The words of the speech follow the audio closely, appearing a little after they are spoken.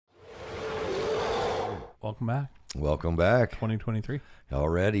welcome back. Welcome back. 2023.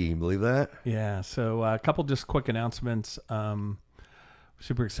 Already, you believe that? Yeah, so a couple just quick announcements.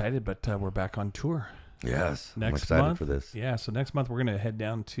 Super excited, but we're back on tour. Yes, Next I'm excited month, for this. Yeah, so next month we're going to head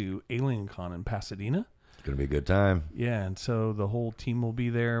down to Alien Con in Pasadena. It's going to be a good time. Yeah, and so the whole team will be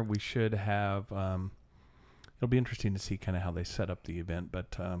there. We should have, it'll be interesting to see kind of how they set up the event,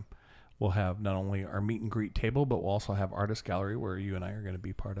 but we'll have not only our meet and greet table, but we'll also have artist gallery where you and I are going to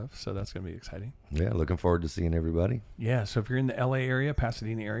be part of. So that's going to be exciting. Yeah, looking forward to seeing everybody. Yeah, so if you're in the LA area,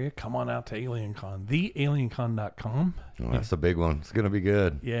 Pasadena area, come on out to AlienCon, thealiencon.com. Oh, that's a big one. It's going to be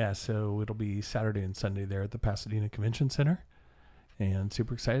good. Yeah, so it'll be Saturday and Sunday there at the Pasadena Convention Center. And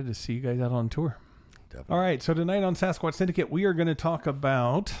super excited to see you guys out on tour. Definitely. All right, so tonight on Sasquatch Syndicate, we are going to talk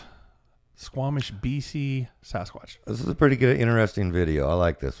about Squamish, BC Sasquatch. This is a pretty good, interesting video. I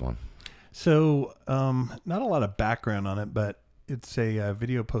like this one. So, not a lot of background on it, but it's a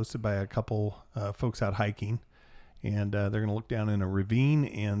video posted by a couple folks out hiking, and they're going to look down in a ravine,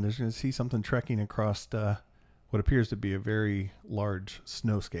 and they're going to see something trekking across what appears to be a very large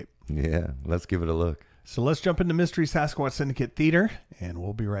snowscape. Yeah, let's give it a look. So let's jump into Mystery Sasquatch Syndicate Theatre, and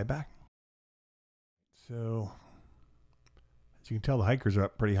we'll be right back. So, as you can tell, the hikers are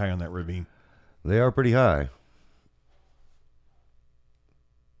up pretty high on that ravine. They are pretty high.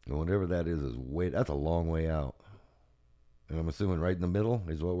 And whatever that is that's a long way out. And I'm assuming right in the middle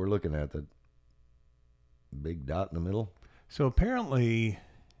is what we're looking at, the big dot in the middle. So apparently,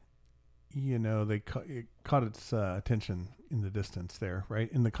 it caught its attention in the distance there,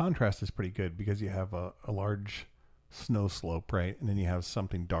 right? And the contrast is pretty good because you have a large snow slope, right? And then you have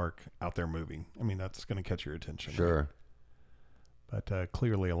something dark out there moving. I mean, that's going to catch your attention. Sure. Right? But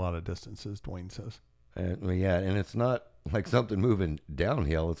clearly a lot of distances, Dwayne says. And it's not like something moving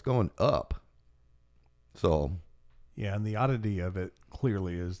downhill. It's going up. So. Yeah, and the oddity of it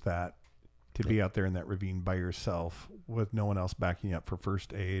clearly is that to be out there in that ravine by yourself with no one else backing you up for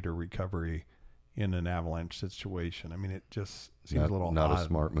first aid or recovery in an avalanche situation. I mean, it just seems a little odd. Not a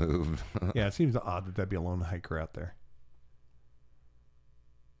smart move. Yeah, it seems odd that that'd be a lone hiker out there.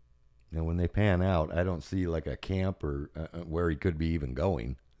 And when they pan out, I don't see like a camp or where he could be even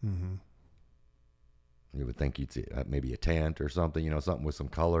going. Mm-hmm. You would think you'd see maybe a tent or something, something with some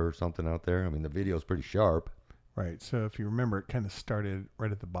color or something out there. I mean, the video's pretty sharp. Right. So if you remember, it kind of started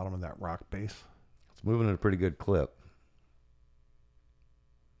right at the bottom of that rock base. It's moving at a pretty good clip.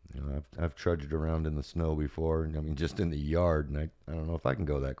 I've trudged around in the snow before. I mean, just in the yard, and I don't know if I can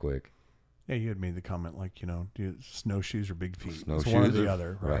go that quick. Yeah, you had made the comment like, snowshoes or big feet. Snowshoes, it's one or the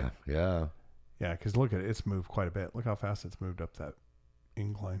other, right? Yeah. Yeah, because look at it. It's moved quite a bit. Look how fast it's moved up that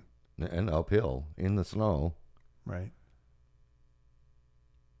incline. And uphill in the snow. Right.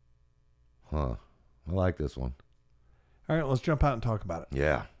 Huh. I like this one. All right, let's jump out and talk about it.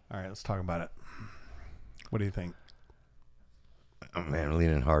 Yeah. All right, let's talk about it. What do you think? Oh, man, I'm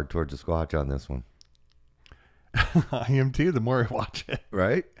leaning hard towards the Squatch on this one. I am too, the more I watch it.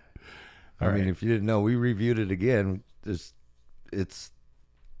 Right? All I mean, right. if you didn't know, we reviewed it again. There's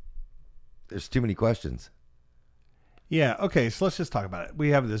too many questions. Yeah, okay, so let's just talk about it. We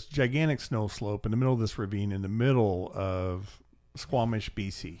have this gigantic snow slope in the middle of this ravine in the middle of Squamish,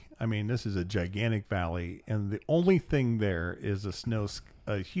 BC. I mean, this is a gigantic valley, and the only thing there is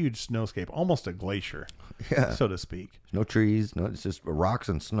a huge snowscape, almost a glacier, so to speak. No trees, it's just rocks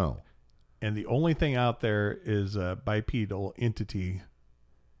and snow. And the only thing out there is a bipedal entity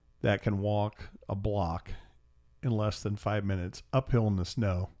that can walk a block in less than 5 minutes uphill in the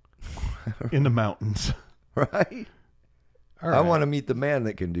snow in the mountains. Right? All right. I want to meet the man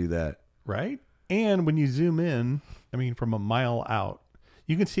that can do that. Right? And when you zoom in, I mean, from a mile out,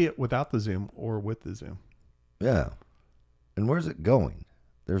 you can see it without the zoom or with the zoom. Yeah. And where's it going?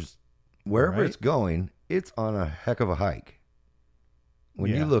 Wherever Right. it's going, it's on a heck of a hike.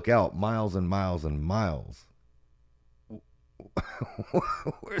 When you look out miles and miles and miles,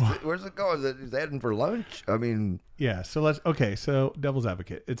 where's it going? Is it heading for lunch? I mean, yeah. So devil's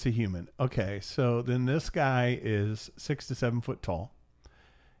advocate, it's a human. Okay. So then this guy is 6 to 7 foot tall.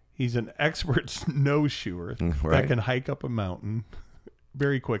 He's an expert snowshoer Right. that can hike up a mountain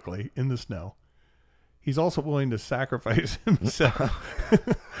very quickly in the snow. He's also willing to sacrifice himself,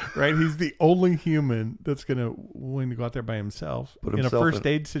 right? He's the only human that's willing to go out there by himself in a first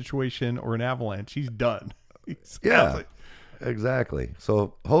aid situation or an avalanche. He's done. Yeah, exactly.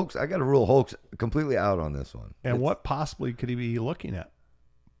 So hoax, I got to rule hoax completely out on this one. And what possibly could he be looking at?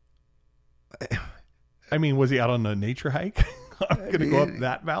 I mean, was he out on a nature hike? I'm going to go up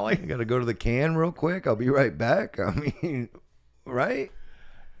that valley. I got to go to the can real quick. I'll be right back. I mean, right?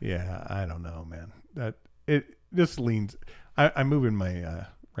 Yeah, I don't know, man. This leans. I'm moving my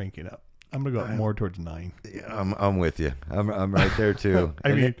ranking up. I'm gonna go up more towards 9. Yeah, I'm with you. I'm right there too.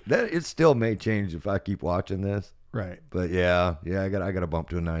 I mean, it still may change if I keep watching this. Right. But yeah, I got to bump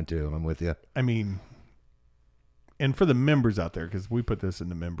to a 9 too. I'm with you. I mean, and for the members out there, because we put this in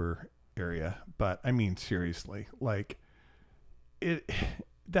the member area, but I mean, seriously, like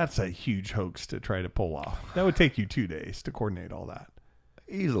that's a huge hoax to try to pull off. That would take you 2 days to coordinate all that.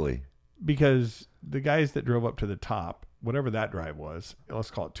 Easily. Because the guys that drove up to the top, whatever that drive was, let's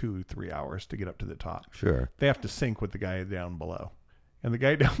call it 2-3 hours to get up to the top. Sure. They have to sync with the guy down below. And the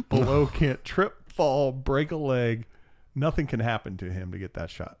guy down below can't trip, fall, break a leg. Nothing can happen to him to get that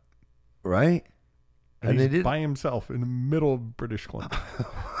shot. Right? And he's by himself in the middle of British Columbia.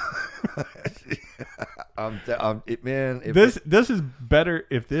 This is better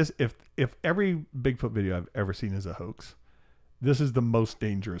if every Bigfoot video I've ever seen is a hoax. This is the most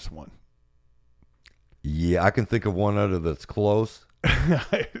dangerous one. Yeah, I can think of one other that's close.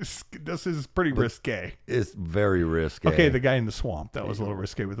 This is pretty risque. It's very risque. Okay, the guy in the swamp, that was a little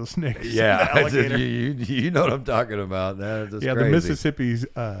risque with the snakes. Yeah, you know what I'm talking about. That's crazy. The Mississippi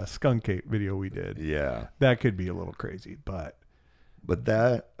skunk ape video we did. Yeah, that could be a little crazy, but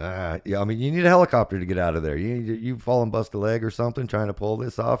that, yeah, I mean, you need a helicopter to get out of there. You fall and bust a leg or something trying to pull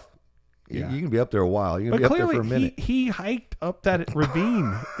this off. Yeah. You can be up there a while. You can be up there for a minute. He hiked up that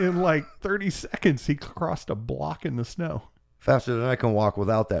ravine in like 30 seconds. He crossed a block in the snow. Faster than I can walk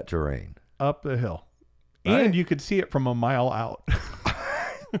without that terrain. Up the hill. Right? And you could see it from a mile out.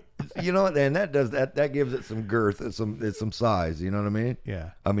 You know what? And that gives it some girth. It's some size. You know what I mean?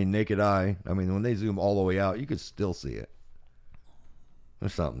 Yeah. I mean, naked eye. I mean, when they zoom all the way out, you could still see it.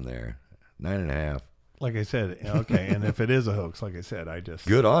 There's something there. 9.5. Like I said, okay, and if it is a hoax, like I said,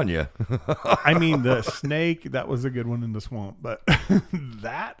 good on you. I mean, the snake, that was a good one in the swamp, but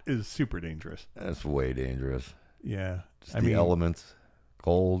that is super dangerous. That's way dangerous. Yeah. Just the elements,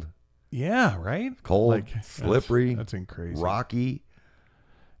 cold. Yeah, right? Cold, slippery. That's crazy. Rocky.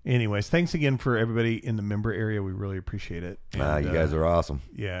 Anyways, thanks again for everybody in the member area. We really appreciate it. And, you guys are awesome.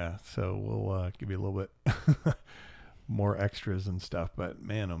 Yeah, so we'll give you a little bit more extras and stuff, but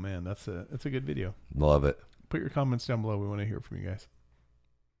man, oh man, that's a good video. Love it. Put your comments down below. We want to hear from you guys.